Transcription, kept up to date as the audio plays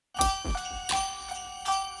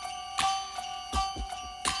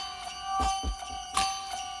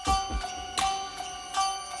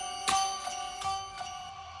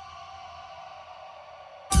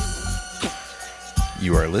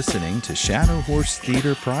You are listening to Shadow Horse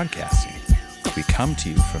Theater Broadcasting. We come to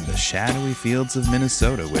you from the shadowy fields of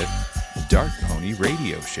Minnesota with Dark Pony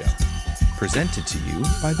Radio Show, presented to you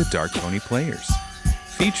by the Dark Pony Players,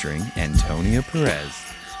 featuring Antonia Perez,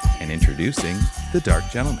 and introducing the Dark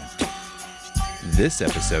Gentleman. This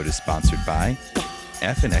episode is sponsored by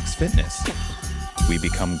FNX Fitness. We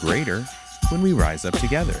become greater when we rise up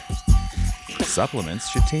together. Supplements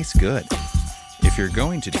should taste good. If you're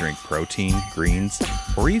going to drink protein, greens,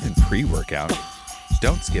 or even pre-workout,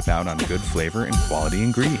 don't skip out on good flavor and quality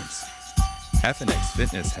ingredients. FNX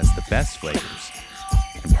Fitness has the best flavors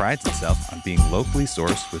and prides itself on being locally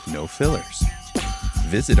sourced with no fillers.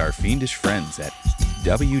 Visit our fiendish friends at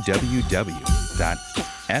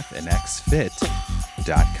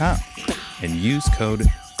www.fnxfit.com and use code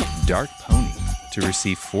DARKPONY to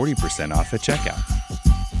receive 40% off at checkout.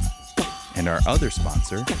 And our other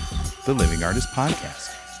sponsor, the Living Artist Podcast.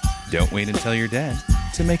 Don't wait until you're dead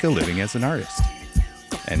to make a living as an artist.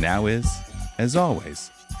 And now is, as always,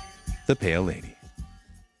 the Pale Lady.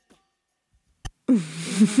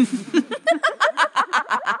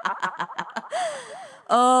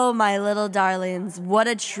 Oh, my little darlings, what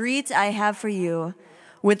a treat I have for you.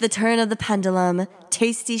 With the turn of the pendulum,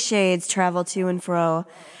 tasty shades travel to and fro.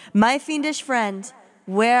 My fiendish friend,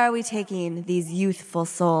 where are we taking these youthful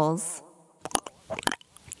souls?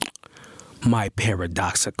 My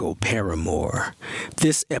paradoxical paramour,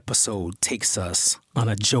 this episode takes us on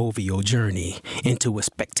a jovial journey into a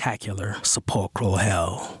spectacular sepulchral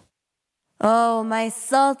hell. Oh, my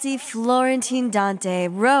salty Florentine Dante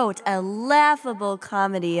wrote a laughable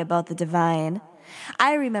comedy about the divine.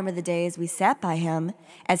 I remember the days we sat by him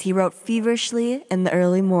as he wrote feverishly in the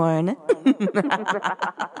early morn.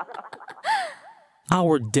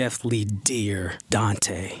 Our deathly dear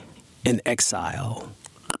Dante, in exile.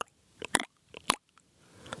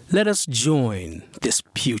 Let us join this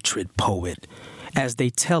putrid poet as they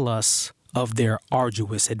tell us of their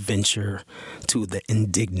arduous adventure to the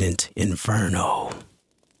indignant Inferno.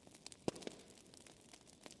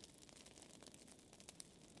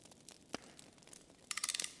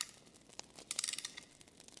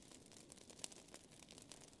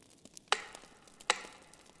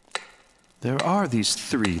 There are these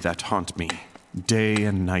three that haunt me. Day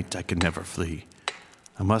and night I can never flee.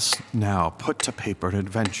 I must now put to paper an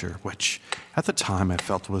adventure which, at the time, I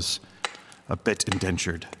felt was a bit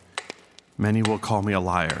indentured. Many will call me a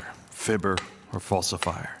liar, fibber, or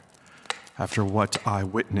falsifier. After what I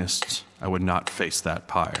witnessed, I would not face that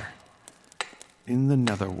pyre. In the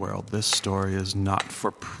netherworld, this story is not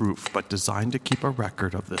for proof, but designed to keep a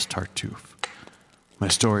record of this Tartuffe. My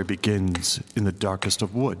story begins in the darkest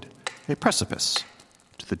of wood, a precipice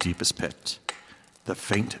to the deepest pit. The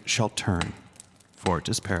faint shall turn, for it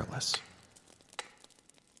is perilous.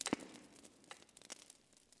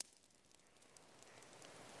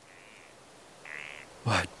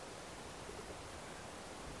 What?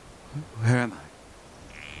 Where am I?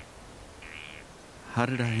 How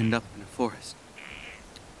did I end up in a forest?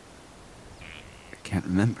 I can't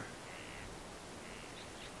remember.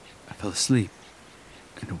 I fell asleep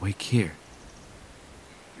and awake here,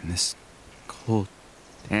 in this cold,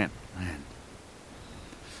 damp land.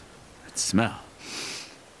 That smell.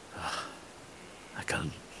 Like a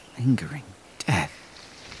lingering death.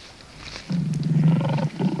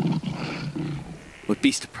 What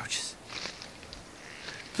beast approaches?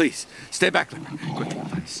 Please, stay back. Let me quickly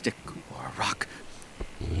find a stick or a rock.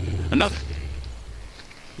 Another.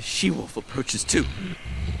 The she-wolf approaches too.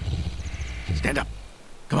 Stand up.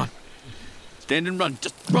 Come on. Stand and run.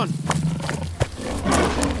 Just run.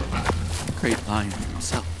 Great lion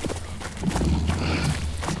himself.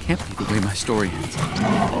 It can't be the way my story ends.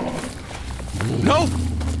 No!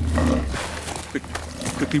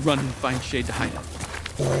 Quickly run and find shade to hide in.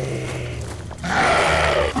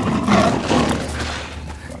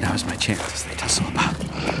 Now is my chance as they tussle about.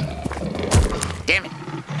 Damn it!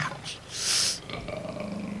 Ouch.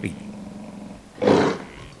 Wait.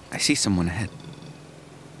 I see someone ahead.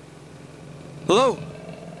 Hello?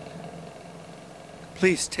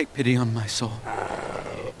 Please take pity on my soul.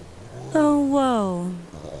 Oh, whoa.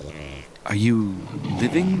 Are you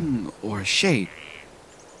living or a shade?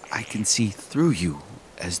 I can see through you,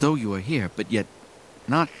 as though you are here, but yet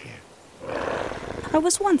not here. I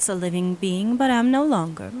was once a living being, but am no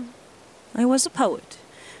longer. I was a poet,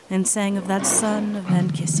 and sang of that son of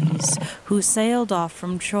Anchises, who sailed off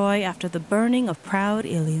from Troy after the burning of proud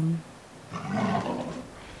Ilium.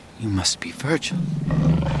 You must be Virgil.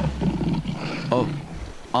 Oh,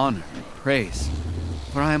 honor and praise.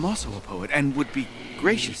 For I am also a poet, and would be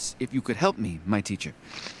gracious if you could help me, my teacher.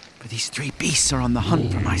 For these three beasts are on the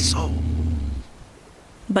hunt for my soul.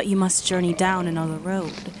 But you must journey down another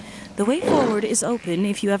road. The way forward is open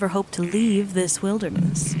if you ever hope to leave this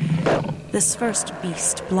wilderness. This first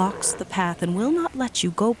beast blocks the path and will not let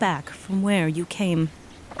you go back from where you came.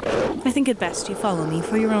 I think it best you follow me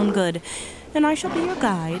for your own good, and I shall be your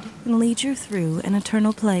guide and lead you through an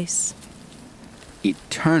eternal place.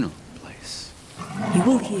 Eternal place? You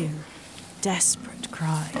will hear desperate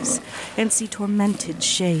cries and see tormented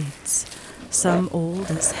shades, some old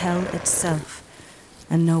as hell itself,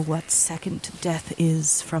 and know what second death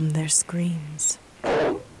is from their screams.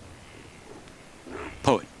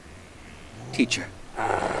 Poet, teacher,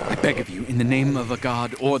 I beg of you, in the name of a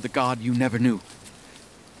god or the god you never knew,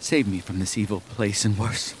 save me from this evil place and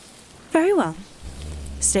worse. Very well.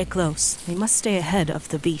 Stay close. We must stay ahead of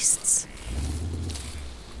the beasts.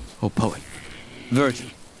 Oh, poet, Virgil,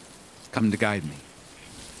 come to guide me.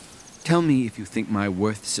 Tell me if you think my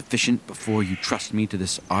worth sufficient before you trust me to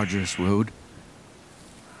this arduous road.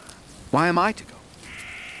 Why am I to go?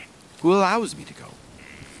 Who allows me to go?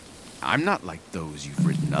 I'm not like those you've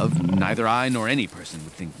written of. Neither I nor any person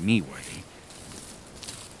would think me worthy.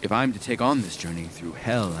 If I'm to take on this journey through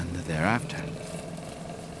hell and the thereafter,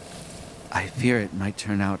 I fear it might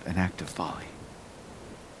turn out an act of folly.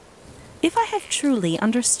 If I have truly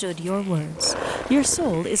understood your words, your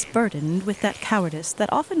soul is burdened with that cowardice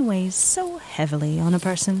that often weighs so heavily on a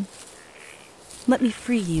person. Let me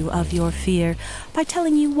free you of your fear by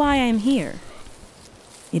telling you why I am here.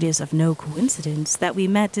 It is of no coincidence that we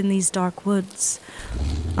met in these dark woods.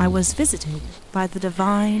 I was visited by the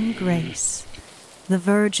divine grace. The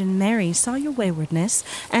Virgin Mary saw your waywardness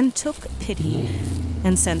and took pity,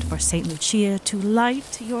 and sent for St. Lucia to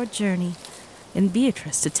light your journey, and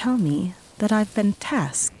Beatrice to tell me that I've been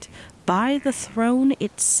tasked by the throne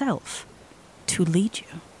itself to lead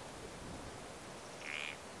you.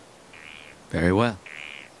 Very well.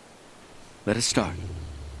 Let us start.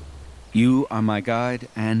 You are my guide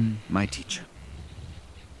and my teacher.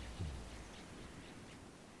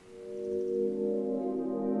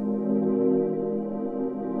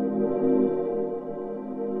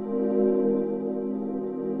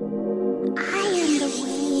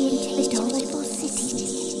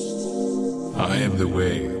 I am the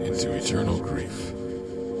way into eternal grief.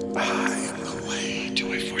 I am the way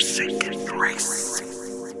to a forsaken grace.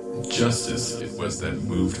 Justice it was that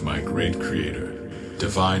moved my great creator.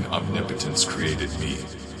 Divine omnipotence created me,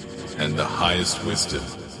 and the highest wisdom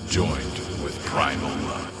joined with primal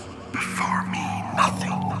love. Before me,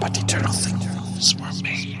 nothing but eternal things were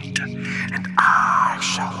made, and I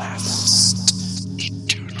shall last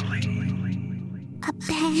eternally.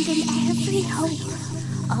 Abandon every hope,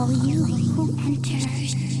 all you who enter.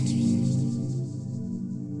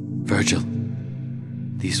 Virgil,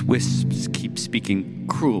 these wisps keep speaking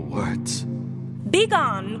cruel words.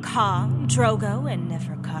 Begone, Ka, Drogo, and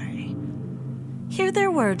Neferkari. Hear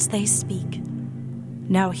their words they speak.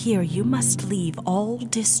 Now here you must leave all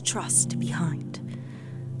distrust behind.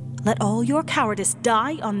 Let all your cowardice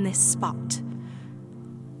die on this spot.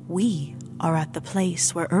 We are at the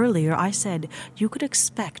place where earlier I said you could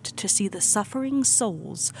expect to see the suffering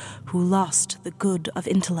souls who lost the good of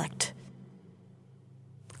intellect.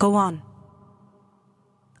 Go on.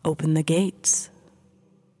 Open the gates.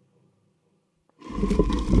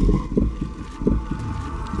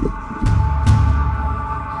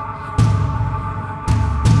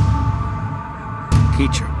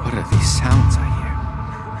 Teacher, what are these sounds I hear?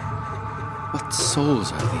 What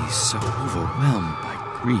souls are these so overwhelmed by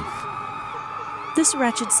grief? This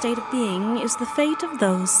wretched state of being is the fate of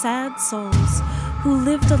those sad souls who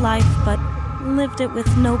lived a life but lived it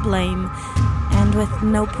with no blame and with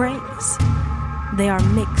no praise. They are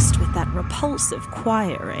mixed with that repulsive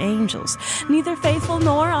choir angels, neither faithful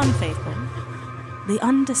nor unfaithful. The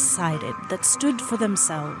undecided that stood for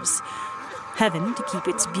themselves. Heaven, to keep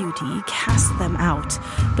its beauty, cast them out,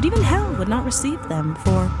 but even hell would not receive them,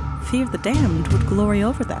 for fear the damned would glory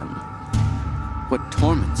over them. What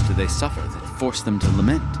torments do they suffer that force them to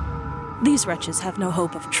lament? These wretches have no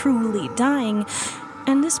hope of truly dying,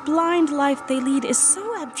 and this blind life they lead is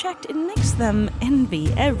so abject it makes them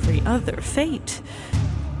envy every other fate.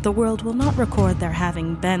 The world will not record their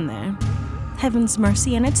having been there. Heaven's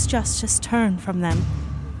mercy and its justice turn from them.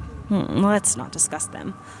 Let's not discuss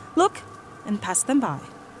them. Look and pass them by.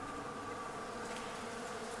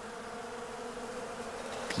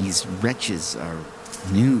 These wretches are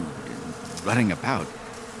nude and running about,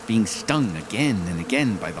 being stung again and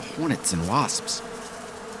again by the hornets and wasps.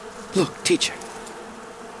 Look, teacher.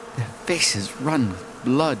 Their faces run with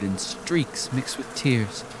blood and streaks mixed with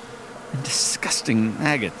tears, and disgusting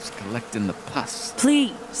maggots collect in the pus.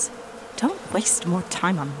 Please, don't waste more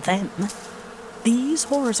time on them. These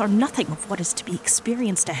horrors are nothing of what is to be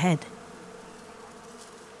experienced ahead.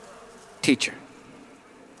 Teacher,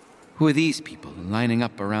 who are these people lining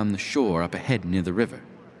up around the shore up ahead near the river?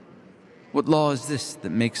 What law is this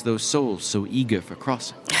that makes those souls so eager for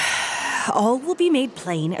crossing? All will be made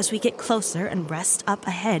plain as we get closer and rest up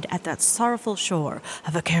ahead at that sorrowful shore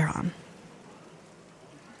of Acheron.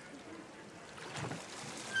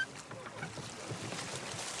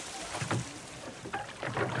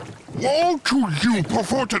 Woe to you,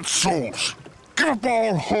 perverted souls! Give up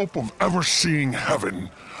all hope of ever seeing heaven.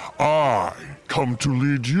 I come to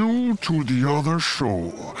lead you to the other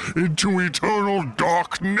shore, into eternal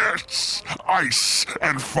darkness, ice,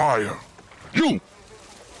 and fire. You,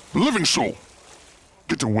 living soul,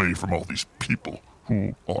 get away from all these people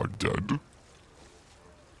who are dead.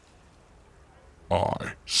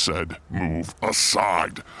 I said move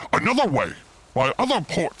aside. Another way, by other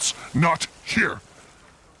ports, not here,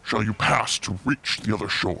 shall you pass to reach the other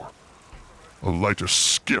shore. A lighter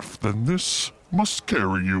skiff than this must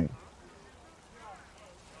carry you.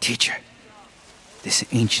 Teacher, this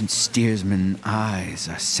ancient steersman's eyes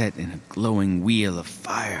are set in a glowing wheel of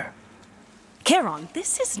fire. Charon,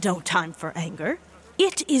 this is no time for anger.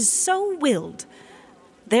 It is so willed.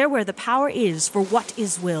 There where the power is for what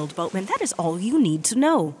is willed, boatman, that is all you need to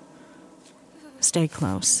know. Stay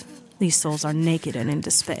close. These souls are naked and in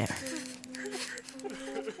despair.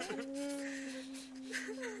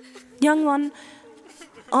 Young one,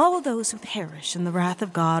 all those who perish in the wrath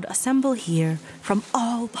of God assemble here from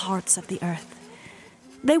all parts of the earth.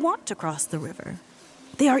 They want to cross the river.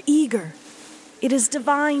 They are eager. It is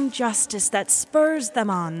divine justice that spurs them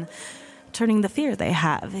on, turning the fear they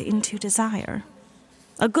have into desire.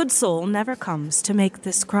 A good soul never comes to make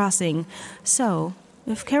this crossing, so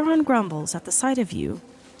if Charon grumbles at the sight of you,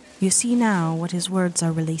 you see now what his words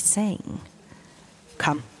are really saying.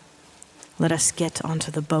 Come. Let us get onto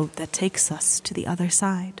the boat that takes us to the other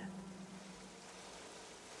side.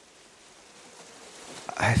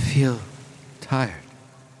 I feel tired,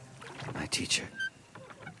 my teacher.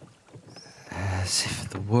 As if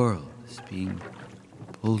the world is being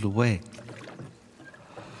pulled away.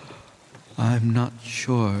 I'm not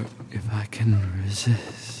sure if I can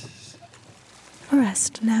resist.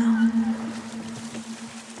 Rest now.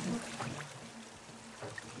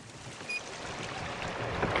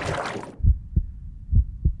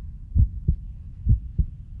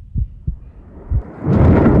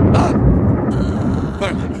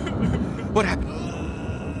 What happened?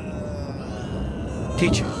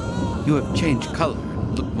 Teacher, you have changed color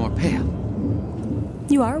and look more pale.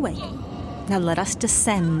 You are awake. Now let us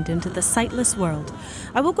descend into the sightless world.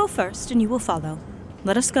 I will go first and you will follow.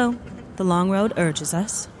 Let us go. The long road urges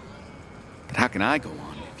us. But how can I go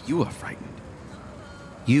on if you are frightened?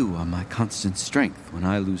 You are my constant strength when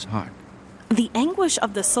I lose heart. The anguish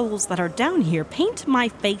of the souls that are down here paint my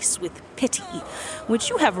face with pity, which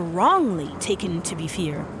you have wrongly taken to be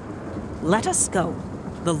fear. Let us go.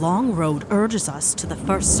 The long road urges us to the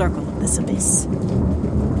first circle of this abyss.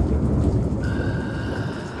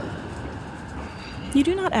 You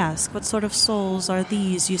do not ask what sort of souls are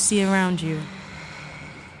these you see around you.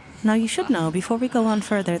 Now you should know, before we go on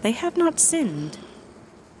further, they have not sinned.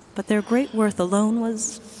 But their great worth alone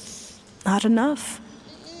was not enough,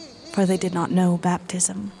 for they did not know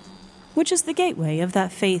baptism, which is the gateway of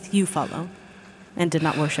that faith you follow, and did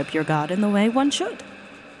not worship your God in the way one should.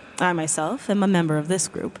 I myself am a member of this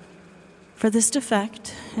group. For this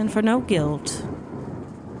defect, and for no guilt,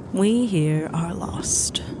 we here are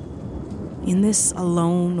lost. In this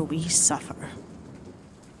alone we suffer,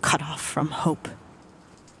 cut off from hope.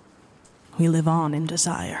 We live on in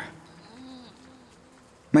desire.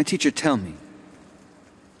 My teacher, tell me,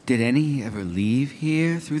 did any ever leave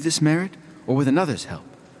here through this merit, or with another's help,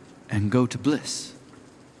 and go to bliss?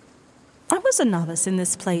 I was a novice in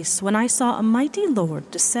this place when I saw a mighty lord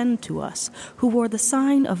descend to us, who wore the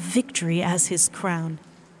sign of victory as his crown.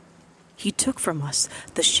 He took from us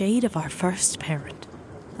the shade of our first parent,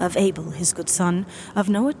 of Abel, his good son, of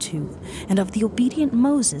Noah too, and of the obedient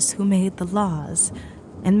Moses who made the laws,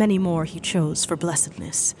 and many more he chose for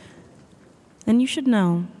blessedness. And you should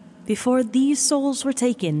know, before these souls were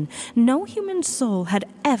taken, no human soul had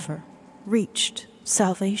ever reached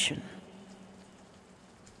salvation.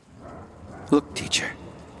 Look, teacher,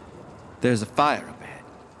 there's a fire up ahead.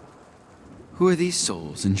 Who are these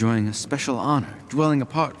souls enjoying a special honor, dwelling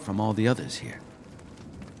apart from all the others here?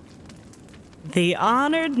 The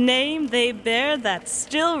honored name they bear that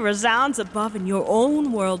still resounds above in your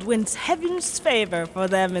own world wins heaven's favor for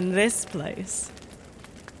them in this place.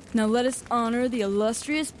 Now let us honor the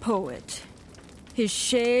illustrious poet. His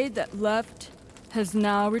shade that left has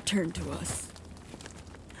now returned to us.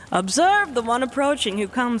 Observe the one approaching who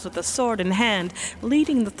comes with a sword in hand,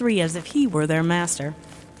 leading the three as if he were their master.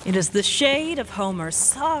 It is the shade of Homer,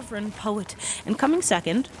 sovereign poet, and coming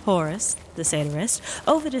second, Horace, the satirist.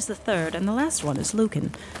 Ovid is the third, and the last one is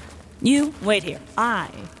Lucan. You wait here. I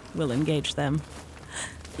will engage them.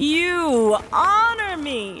 You honor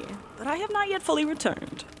me, but I have not yet fully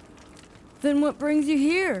returned. Then what brings you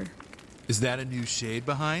here? Is that a new shade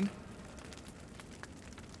behind?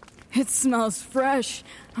 It smells fresh.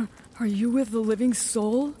 Are you with the living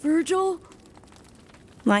soul, Virgil?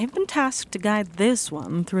 I have been tasked to guide this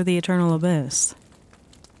one through the eternal abyss.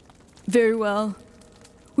 Very well.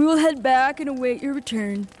 We will head back and await your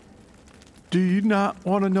return. Do you not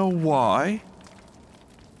want to know why?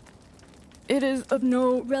 It is of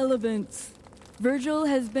no relevance. Virgil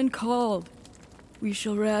has been called. We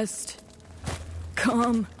shall rest.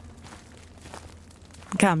 Come.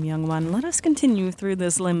 Come, young one, let us continue through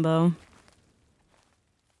this limbo.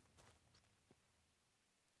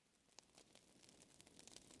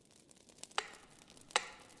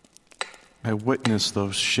 I witnessed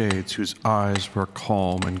those shades whose eyes were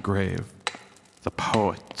calm and grave. The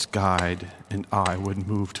poet's guide and I would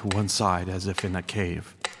move to one side as if in a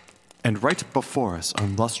cave. And right before us,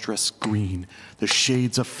 on lustrous green, the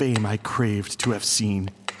shades of fame I craved to have seen.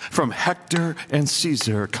 From Hector and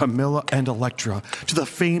Caesar, Camilla and Electra, to the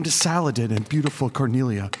famed Saladin and beautiful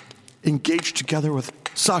Cornelia, engaged together with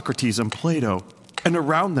Socrates and Plato, and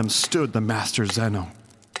around them stood the master Zeno.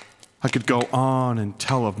 I could go on and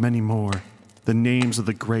tell of many more. The names of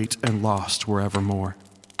the great and lost were evermore.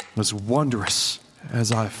 As wondrous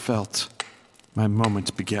as I felt, my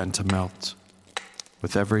moment began to melt.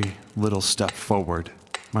 With every little step forward,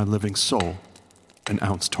 my living soul, an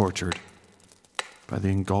ounce tortured by the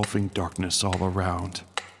engulfing darkness all around.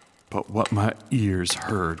 But what my ears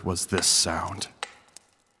heard was this sound.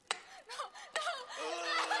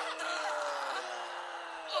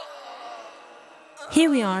 Here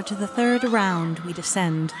we are to the third round we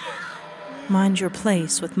descend. Mind your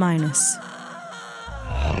place with Minos.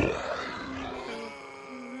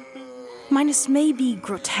 Minos may be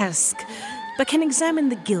grotesque, but can examine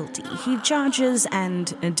the guilty. He judges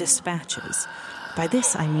and dispatches. By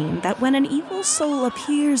this I mean that when an evil soul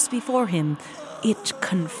appears before him, it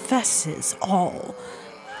confesses all,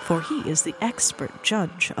 for he is the expert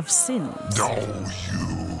judge of sins. All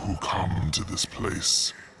you who come to this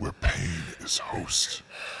place where pain is host,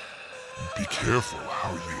 be careful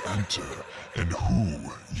how you enter and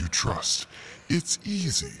who you trust. It's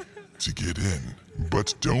easy to get in,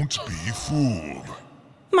 but don't be fooled.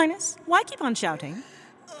 Minos, why keep on shouting?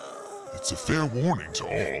 It's a fair warning to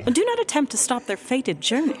all. Do not attempt to stop their fated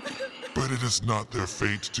journey. But it is not their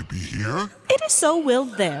fate to be here. It is so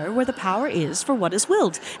willed there where the power is for what is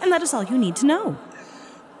willed, and that is all you need to know.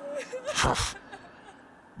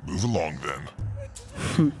 Move along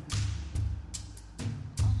then.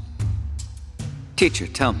 Teacher,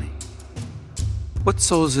 tell me, what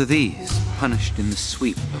souls are these, punished in the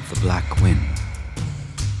sweep of the black wind?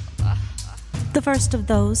 The first of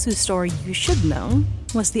those whose story you should know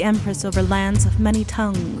was the Empress over lands of many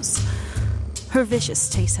tongues. Her vicious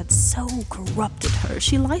taste had so corrupted her,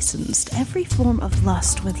 she licensed every form of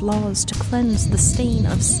lust with laws to cleanse the stain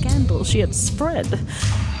of scandal she had spread.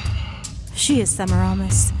 She is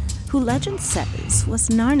Semiramis, who legend says was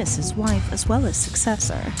Narnis's wife as well as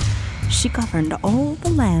successor. She governed all the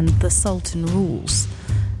land the Sultan rules.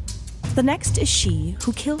 The next is she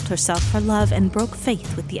who killed herself for love and broke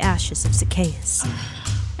faith with the ashes of Zacchaeus.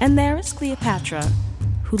 And there is Cleopatra,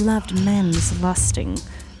 who loved men's lusting.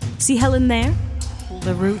 See Helen there?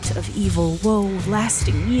 The root of evil woe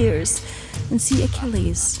lasting years. And see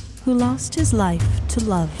Achilles, who lost his life to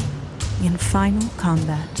love in final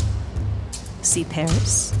combat. See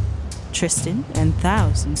Paris, Tristan, and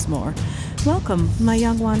thousands more. Welcome, my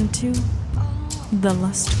young one, to the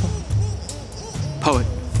lustful. Poet,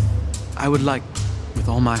 I would like, with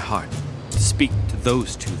all my heart, to speak to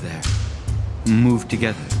those two there, who move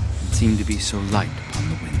together and seem to be so light upon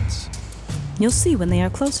the winds. You'll see when they are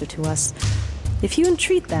closer to us. If you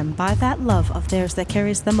entreat them by that love of theirs that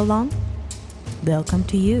carries them along, they'll come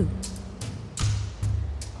to you.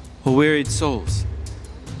 O wearied souls,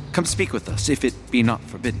 come speak with us, if it be not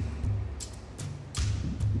forbidden.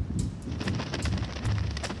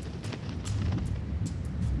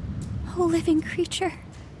 O living creature,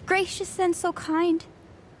 gracious and so kind,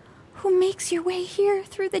 who makes your way here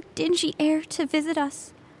through the dingy air to visit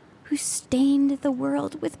us, who stained the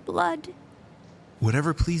world with blood.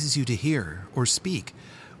 Whatever pleases you to hear or speak,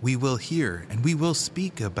 we will hear and we will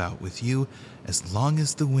speak about with you as long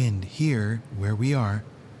as the wind here, where we are,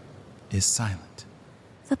 is silent.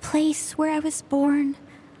 The place where I was born,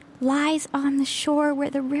 lies on the shore where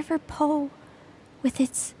the river Po, with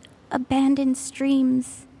its abandoned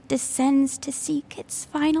streams, descends to seek its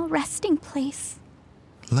final resting place.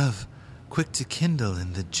 Love, quick to kindle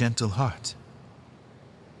in the gentle heart.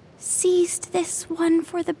 Seized this one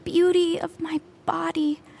for the beauty of my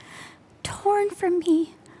body, torn from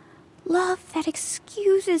me, love that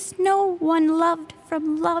excuses no one loved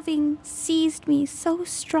from loving, seized me so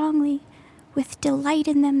strongly with delight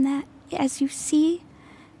in them that, as you see,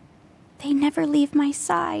 they never leave my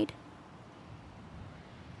side.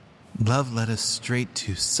 Love led us straight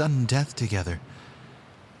to sudden death together.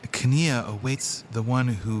 Kania awaits the one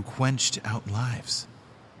who quenched out lives.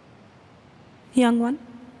 Young one,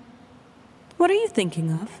 what are you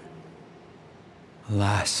thinking of?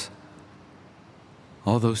 Alas,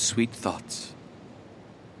 all those sweet thoughts.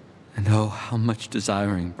 And oh, how much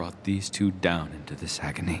desiring brought these two down into this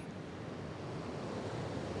agony.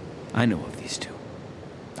 I know of these two.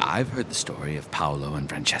 I've heard the story of Paolo and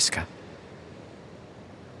Francesca.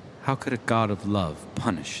 How could a god of love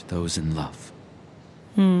punish those in love?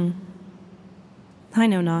 I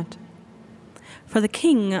know not. For the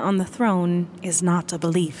king on the throne is not a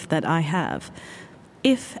belief that I have.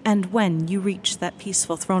 If and when you reach that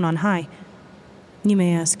peaceful throne on high, you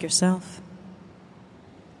may ask yourself.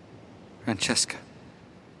 Francesca,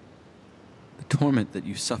 the torment that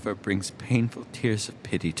you suffer brings painful tears of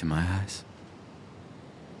pity to my eyes.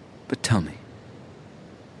 But tell me,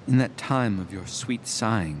 in that time of your sweet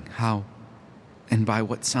sighing, how, and by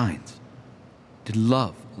what signs, did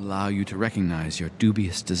love allow you to recognize your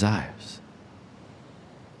dubious desires?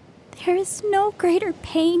 There is no greater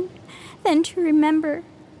pain than to remember,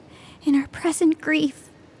 in our present grief,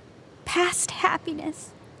 past happiness.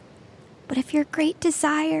 But if your great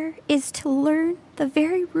desire is to learn the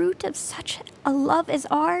very root of such a love as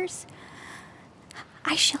ours,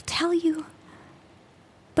 I shall tell you,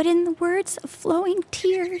 but in the words of flowing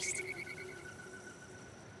tears.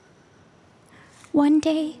 One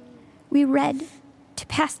day, we read, to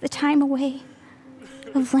pass the time away,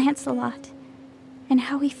 of Lancelot, and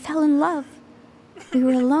how he fell in love. We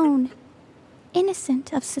were alone,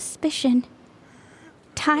 innocent of suspicion.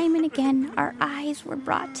 Time and again, our eyes were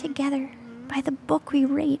brought together by the book we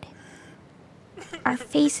read. Our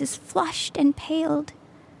faces flushed and paled.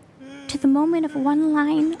 To the moment of one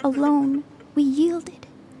line alone, we yielded.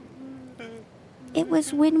 It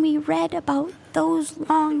was when we read about those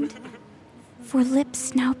longed for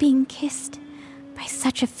lips now being kissed by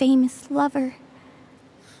such a famous lover,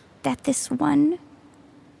 that this one,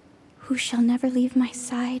 who shall never leave my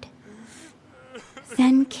side,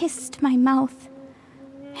 then kissed my mouth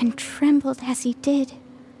and trembled as he did.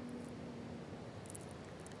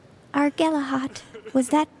 Our Galahad was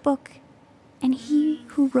that book, and he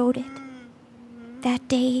who wrote it. That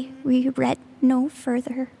day we read no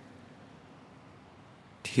further.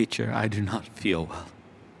 Teacher, I do not feel well.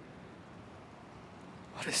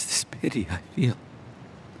 What is this pity I feel?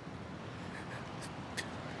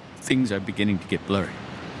 Things are beginning to get blurry.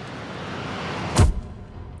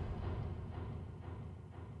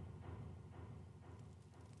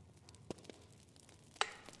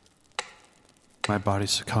 My body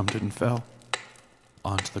succumbed and fell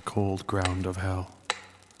onto the cold ground of hell.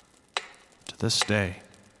 To this day,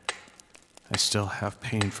 I still have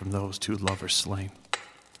pain from those two lovers slain.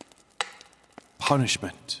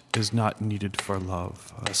 Punishment is not needed for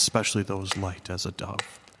love, especially those light as a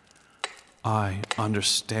dove. I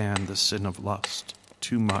understand the sin of lust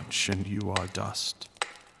too much, and you are dust.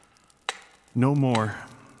 No more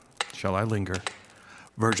shall I linger.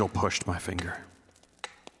 Virgil pushed my finger.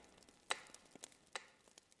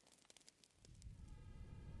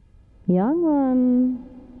 Young one.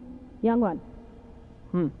 Young one.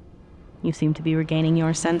 You seem to be regaining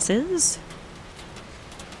your senses.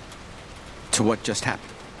 To what just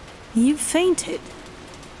happened? You've fainted.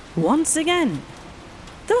 Once again.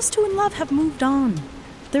 Those two in love have moved on.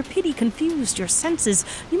 Their pity confused your senses.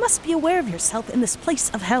 You must be aware of yourself in this place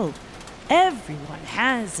of hell. Everyone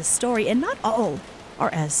has a story, and not all are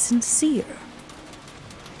as sincere.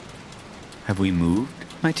 Have we moved,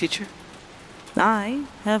 my teacher? I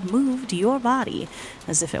have moved your body,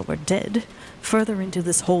 as if it were dead, further into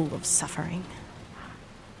this hole of suffering.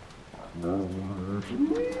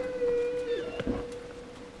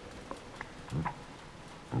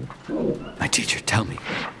 My teacher, tell me,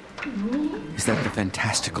 is that the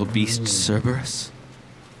fantastical beast Cerberus?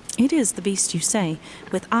 It is the beast you say,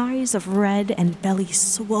 with eyes of red and belly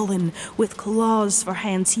swollen, with claws for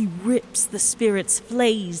hands. He rips the spirits,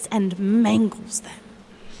 flays, and mangles them.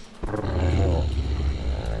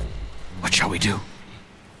 What shall we do?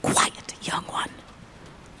 Quiet, young one.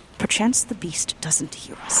 Perchance the beast doesn't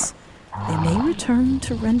hear us. They may return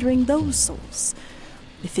to rendering those souls.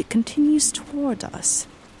 If it continues toward us,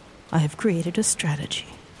 I have created a strategy.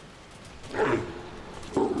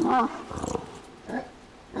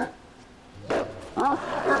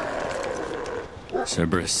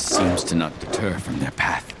 Cerberus seems to not deter from their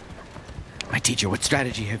path. My teacher, what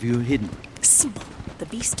strategy have you hidden? Simple. The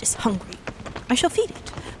beast is hungry. I shall feed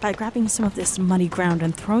it by grabbing some of this muddy ground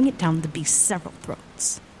and throwing it down the beast's several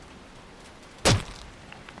throats.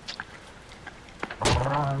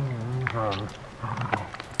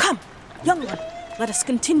 Come, young one. Let us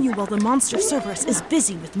continue while the monster Cerberus is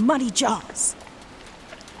busy with muddy jaws.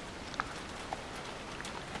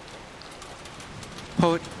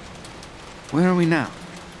 Poet, where are we now?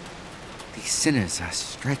 These sinners are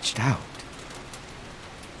stretched out.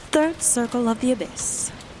 Third circle of the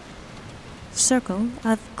abyss. Circle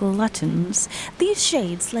of gluttons. These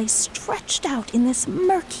shades lay stretched out in this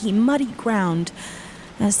murky, muddy ground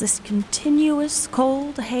as this continuous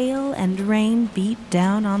cold hail and rain beat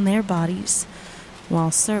down on their bodies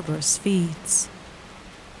while Cerberus feeds.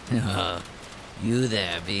 Oh, you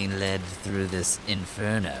there being led through this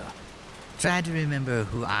inferno. Try to remember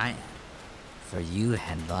who I am, for you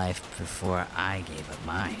had life before I gave up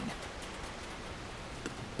mine.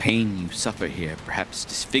 The pain you suffer here perhaps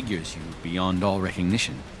disfigures you beyond all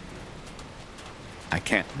recognition. I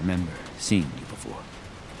can't remember seeing you before.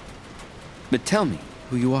 But tell me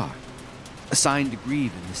who you are, assigned to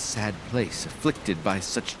grieve in this sad place, afflicted by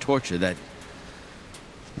such torture that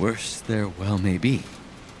worse there well may be,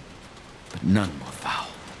 but none more foul.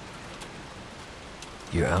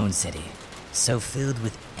 Your own city, so filled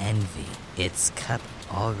with envy, its cup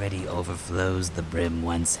already overflows the brim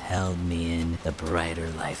once held me in the brighter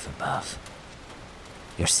life above.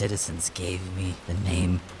 Your citizens gave me the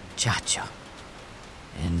name Chacho,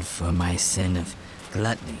 and for my sin of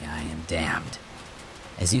gluttony I am damned,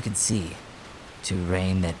 as you can see, to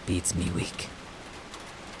rain that beats me weak.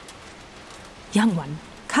 Young one,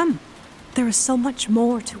 come. There is so much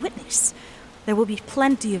more to witness. There will be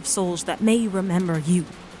plenty of souls that may remember you.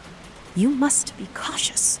 You must be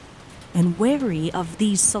cautious and wary of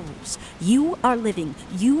these souls. You are living.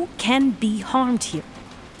 You can be harmed here.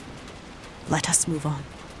 Let us move on.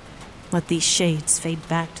 Let these shades fade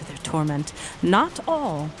back to their torment. Not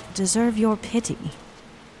all deserve your pity.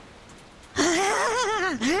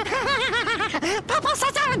 Papa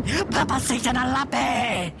Satan! Papa Satan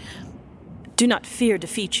Alape! Do not fear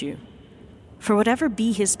defeat you. For whatever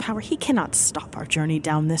be his power, he cannot stop our journey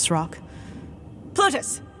down this rock.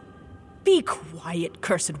 Plutus! Be quiet,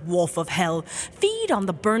 cursed wolf of hell. Feed on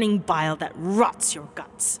the burning bile that rots your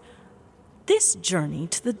guts. This journey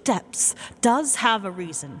to the depths does have a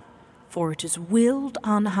reason, for it is willed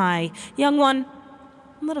on high. Young one,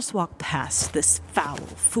 let us walk past this foul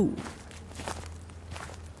fool.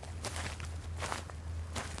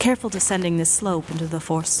 Careful descending this slope into the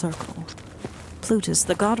fourth circle. Plutus,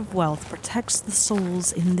 the god of wealth, protects the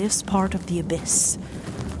souls in this part of the abyss.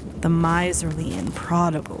 The miserly and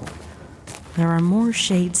prodigal. There are more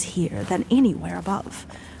shades here than anywhere above.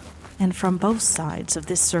 And from both sides of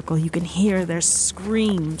this circle you can hear their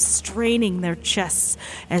screams straining their chests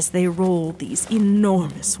as they roll these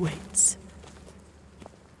enormous weights.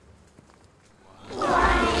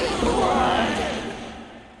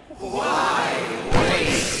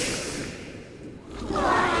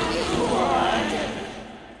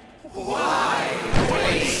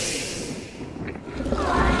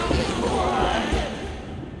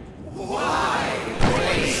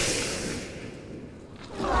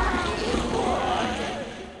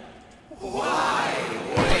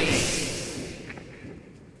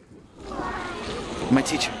 My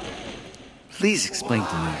teacher, please explain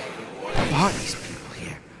to me, who are these people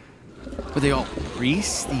here? Were they all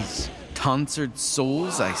priests, these tonsured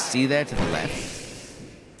souls I see there to the left?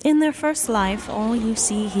 In their first life, all you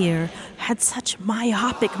see here had such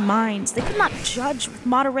myopic minds they could not judge with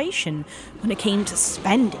moderation when it came to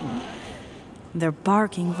spending. Their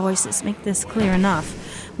barking voices make this clear enough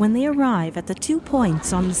when they arrive at the 2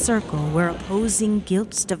 points on the circle where opposing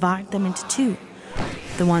guilts divide them into two.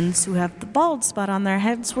 The ones who have the bald spot on their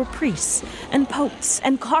heads were priests and popes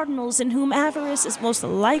and cardinals in whom avarice is most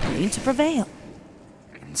likely to prevail.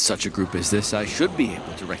 In such a group as this, I should be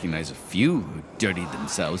able to recognize a few who dirtied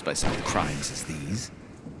themselves by such crimes as these.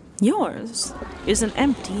 Yours is an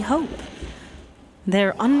empty hope.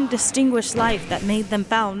 Their undistinguished life that made them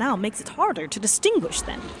foul now makes it harder to distinguish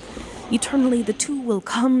them. Eternally, the two will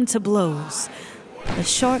come to blows. The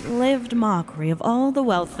short-lived mockery of all the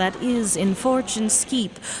wealth that is in fortune's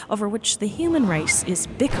keep over which the human race is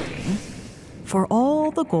bickering For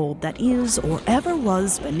all the gold that is or ever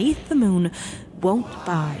was beneath the moon won't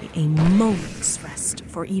buy a moment's rest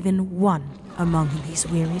for even one among these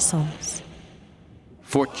weary souls.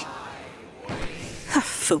 Fortune. A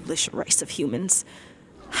foolish race of humans.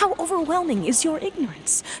 How overwhelming is your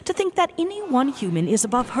ignorance to think that any one human is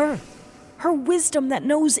above her wisdom that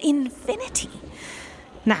knows infinity.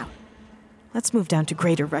 Now, let's move down to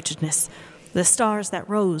greater wretchedness. The stars that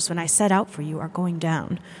rose when I set out for you are going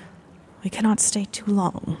down. We cannot stay too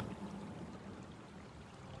long.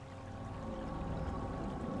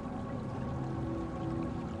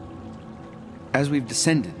 As we've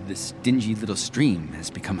descended, this dingy little stream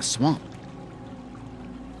has become a swamp.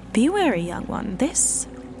 Be wary, young one. This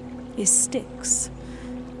is Styx,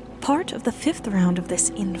 part of the 5th round of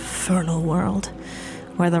this infernal world,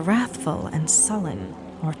 where the wrathful and sullen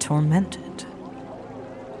are tormented.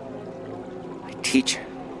 My teacher,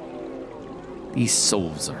 these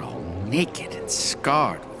souls are all naked and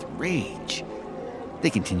scarred with rage. They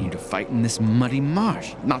continue to fight in this muddy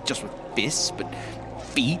marsh, not just with fists, but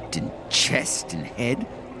feet and chest and head.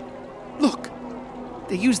 Look,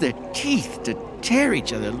 they use their teeth to tear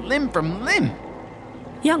each other limb from limb.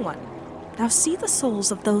 Young one, now see the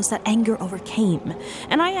souls of those that anger overcame,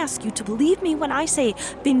 and I ask you to believe me when I say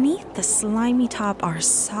beneath the slimy top are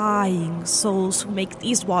sighing souls who make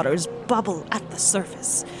these waters bubble at the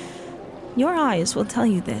surface. Your eyes will tell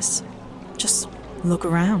you this. Just look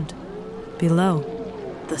around. Below,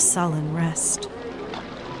 the sullen rest.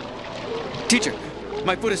 Teacher,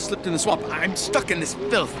 my foot has slipped in the swamp. I'm stuck in this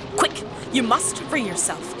filth. Quick! You must free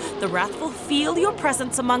yourself. The wrathful feel your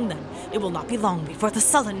presence among them. It will not be long before the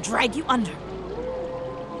sullen drag you under.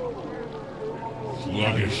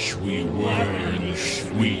 Sluggish we were in the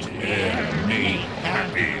sweet air, made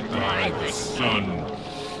happy by the sun,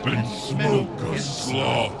 and smoke of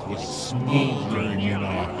sloth was smoldering in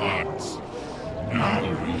our hearts. Now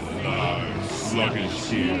we lie sluggish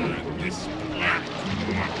here in this black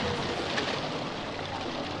muck.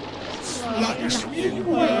 Sluggish we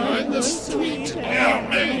were in the sweet air,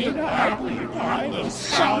 made happy by the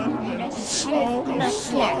sun, and smoke of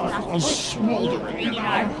sloth was smoldering in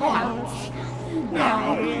our hearts.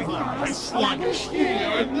 Now we lie sluggish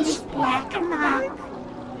here in this black muck.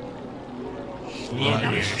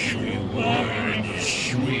 Sluggish we were in the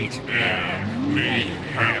sweet air, made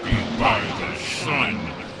happy by the sun,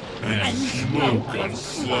 and smoke of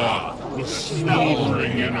sloth was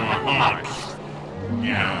smoldering in our hearts.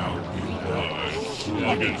 Now we lie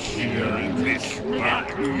sluggish here in this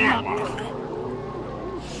black muck.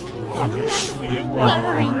 Sluggish we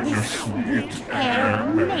were in the sweet air,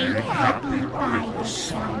 made happy by the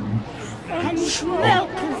sun, and smoke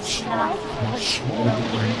of sloth was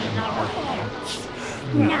smoldering in our hearts.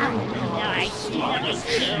 Now we lie sluggish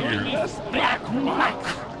here in this black muck.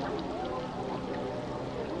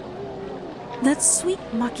 That sweet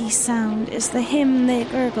mucky sound is the hymn they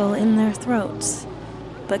gurgle in their throats,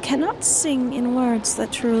 but cannot sing in words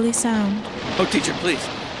that truly sound. Oh, teacher, please.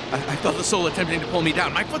 I felt the soul attempting to pull me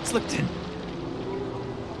down. My foot slipped in.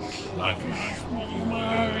 Sluggish we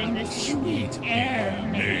were in the sweet air,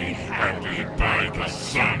 made happy by the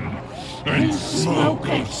sun, and smoke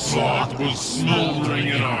of sloth was smoldering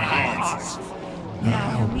in our hearts.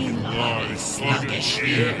 Now we lie sluggish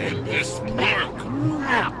here in this black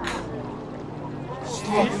muck.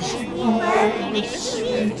 Sluggish we were in the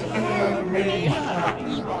sweet air, made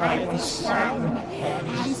happy by the sun,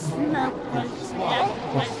 and smoke of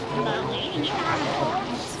sloth was smoldering in our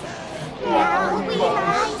hearts. Now we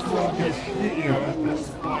lie sluggish here in this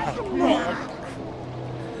black muck.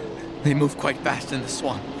 They move quite fast in the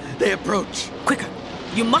swamp. They approach. Quicker!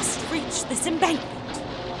 You must reach this embankment.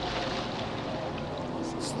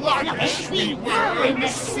 Sluggish we were in the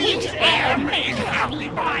sweet air, made happy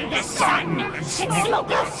by the sun, and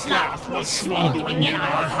smoke of sloth was smoldering in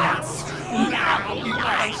our hearts. Now we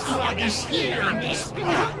lie sluggish here in this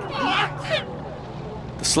black muck.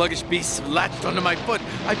 The sluggish beasts have latched onto my foot.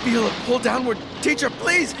 I feel it pull downward. Teacher,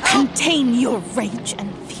 please help! Contain your rage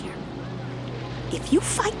and fear. If you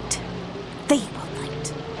fight, they will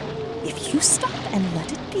fight. If you stop and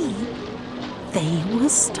let it be, they will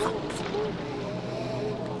stop.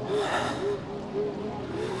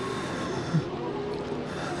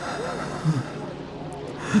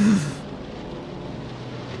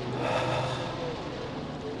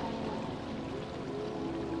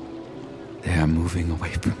 They are moving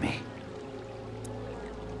away from me.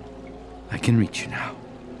 I can reach you now.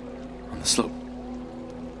 On the slope.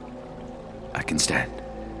 I can stand.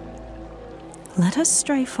 Let us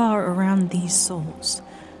stray far around these souls,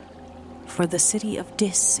 for the city of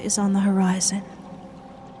Dis is on the horizon.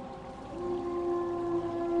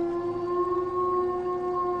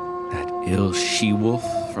 ill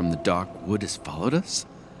she-wolf from the dark wood has followed us?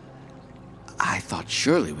 I thought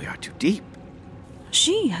surely we are too deep.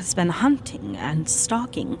 She has been hunting and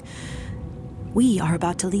stalking. We are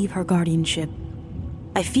about to leave her guardianship.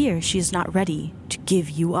 I fear she is not ready to give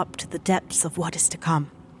you up to the depths of what is to come.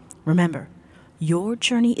 Remember, your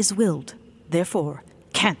journey is willed, therefore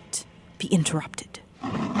can't be interrupted.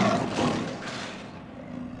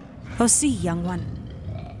 Oh, see, young one,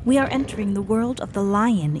 we are entering the world of the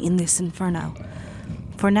lion in this inferno.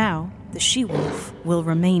 For now, the she-wolf will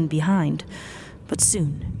remain behind, but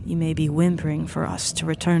soon you may be whimpering for us to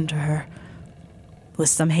return to her. With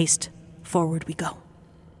some haste, forward we go.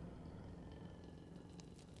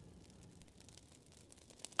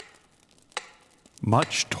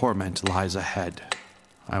 Much torment lies ahead.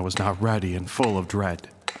 I was now ready and full of dread.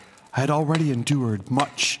 I had already endured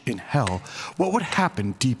much in hell. What would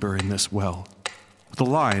happen deeper in this well? With the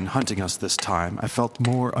lion hunting us this time, I felt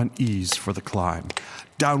more unease for the climb.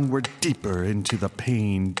 Downward deeper into the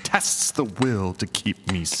pain tests the will to keep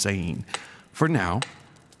me sane. For now,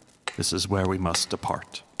 this is where we must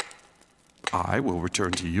depart. I will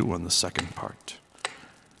return to you on the second part.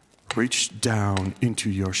 Reach down into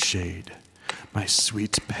your shade. My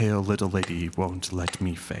sweet, pale little lady won't let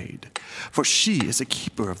me fade. For she is a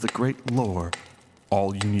keeper of the great lore.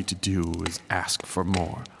 All you need to do is ask for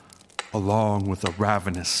more. Along with a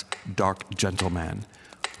ravenous, dark gentleman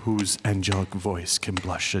whose angelic voice can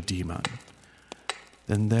blush a demon.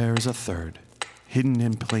 Then there's a third, hidden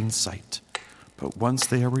in plain sight. But once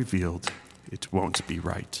they are revealed, it won't be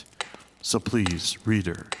right. So please,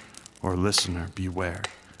 reader or listener, beware.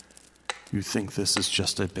 You think this is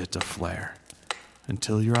just a bit of flair.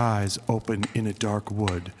 Until your eyes open in a dark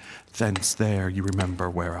wood, thence there you remember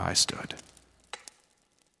where I stood.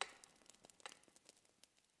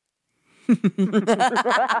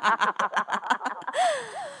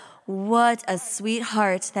 What a sweet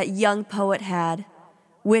heart that young poet had,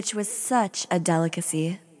 which was such a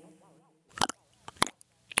delicacy.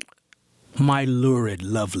 My lurid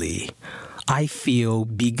lovely, I feel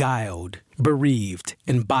beguiled, bereaved,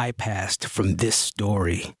 and bypassed from this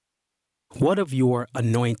story. What of your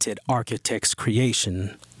anointed architect's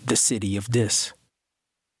creation, the city of Dis?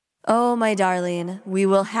 Oh, my darling, we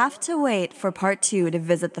will have to wait for part 2 to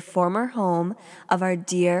visit the former home of our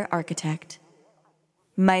dear architect.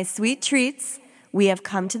 My sweet treats, we have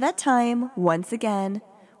come to that time once again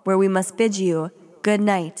where we must bid you good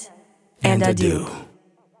night and adieu.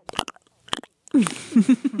 You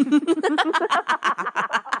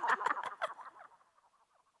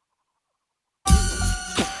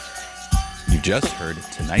just heard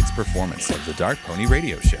tonight's performance of the Dark Pony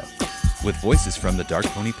Radio Show, with voices from the Dark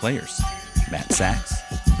Pony players, Matt Sachs,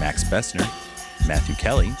 Max Bessner, Matthew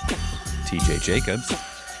Kelly, TJ Jacobs,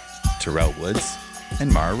 Terrell Woods,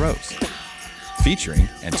 and Mara Rose, featuring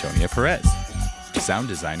Antonia Perez, sound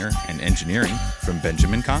designer and engineering from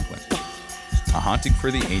Benjamin Conklin. A Haunting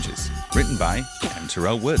for the Ages, written by M.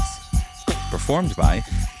 Terrell Woods, performed by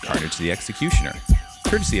Carnage the Executioner,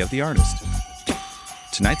 courtesy of the artist.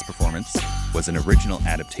 Tonight's performance was an original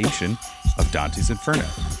adaptation of Dante's Inferno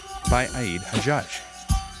by Aid Hajjaj.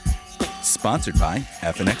 Sponsored by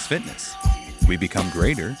FNX Fitness. We become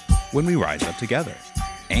greater when we rise up together.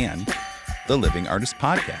 And the Living Artist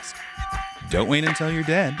Podcast. Don't wait until you're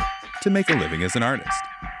dead to make a living as an artist.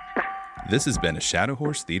 This has been a Shadow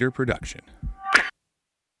Horse Theater production.